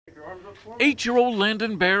8-year-old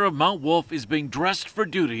Landon Bear of Mount Wolf is being dressed for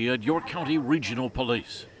duty at York County Regional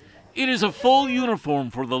Police. It is a full uniform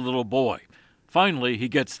for the little boy. Finally, he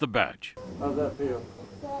gets the badge. How's that feel?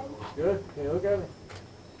 Good? Can you look at it?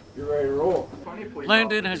 You're ready to roll.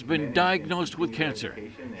 Landon has been diagnosed with cancer.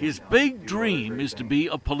 His big dream is to be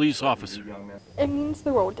a police officer. It means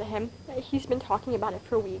the world to him. He's been talking about it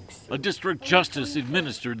for weeks. A district justice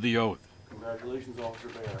administered the oath. Congratulations, Officer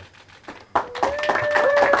Bear.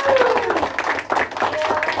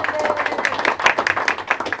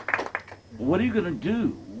 What are you going to do?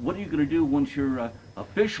 What are you going to do once you're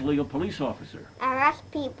officially a police officer? Arrest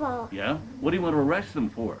people Yeah? What do you want to arrest them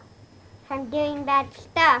for? from doing bad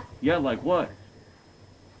stuff, Yeah, like what?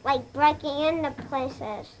 like breaking into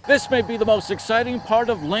places. This may be the most exciting part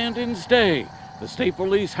of Landon's day. The state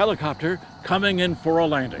police helicopter coming in for a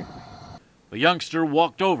landing. The youngster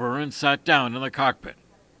walked over and sat down in the cockpit.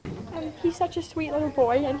 He's such a sweet little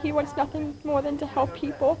boy, and he wants nothing more than to help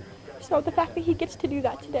people. So the fact that he gets to do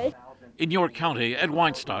that today. In York County, Ed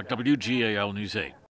Weinstock, WGAL News 8.